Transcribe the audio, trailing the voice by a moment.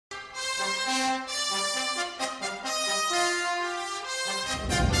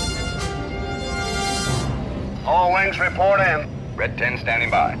All wings report in. Red 10 standing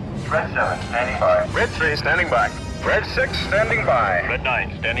by. Red 7 standing by. Red 3 standing by. Red 6 standing by. Red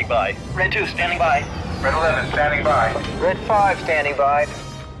 9 standing by. Red 2 standing by. Red 11 standing by. Red 5 standing by.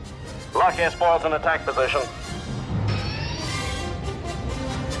 Lock air spoils in attack position.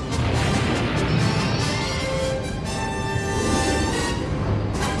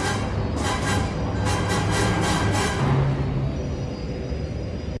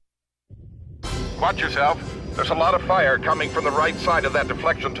 Watch yourself. There's a lot of fire coming from the right side of that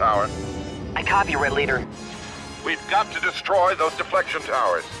deflection tower. I copy, Red Leader. We've got to destroy those deflection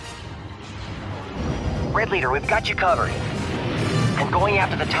towers. Red Leader, we've got you covered. I'm going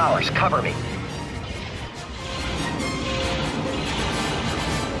after the towers. Cover me.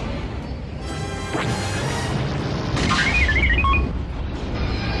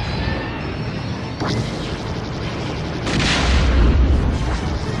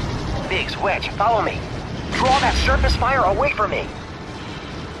 Biggs, Wedge, follow me. Draw that surface fire away from me.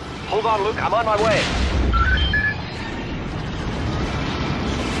 Hold on, Luke. I'm on my way.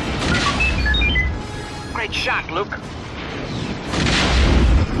 Great shot, Luke.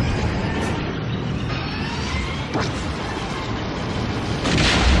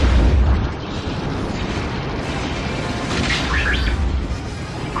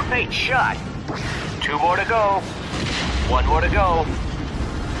 Great shot. 2 more to go. 1 more to go.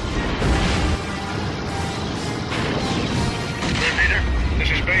 Red Leader, this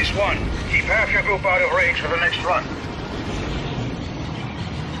is Base 1. Keep half your group out of range for the next run.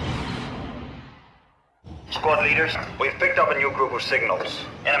 Squad leaders, we've picked up a new group of signals.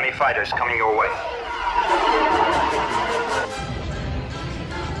 Enemy fighters coming your way.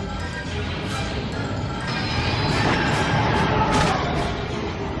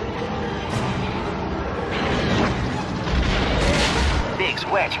 Biggs,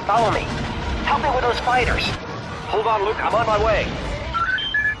 Wedge, follow me. Help me with those fighters. Hold on, Luke. I'm on my way.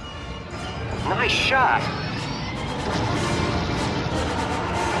 Nice shot.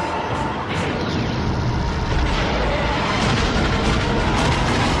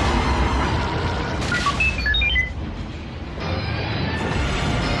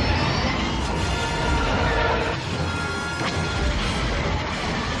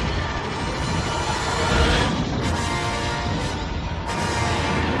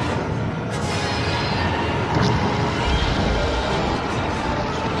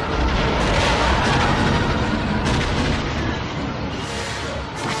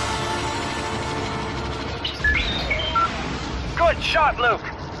 Good shot, Luke.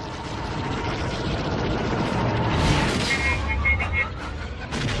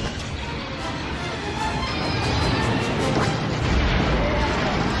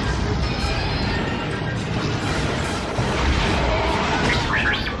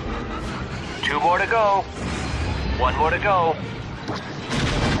 Two more to go. 1 more to go.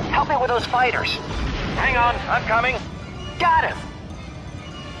 Help me with those fighters. Hang on. I'm coming. Got him.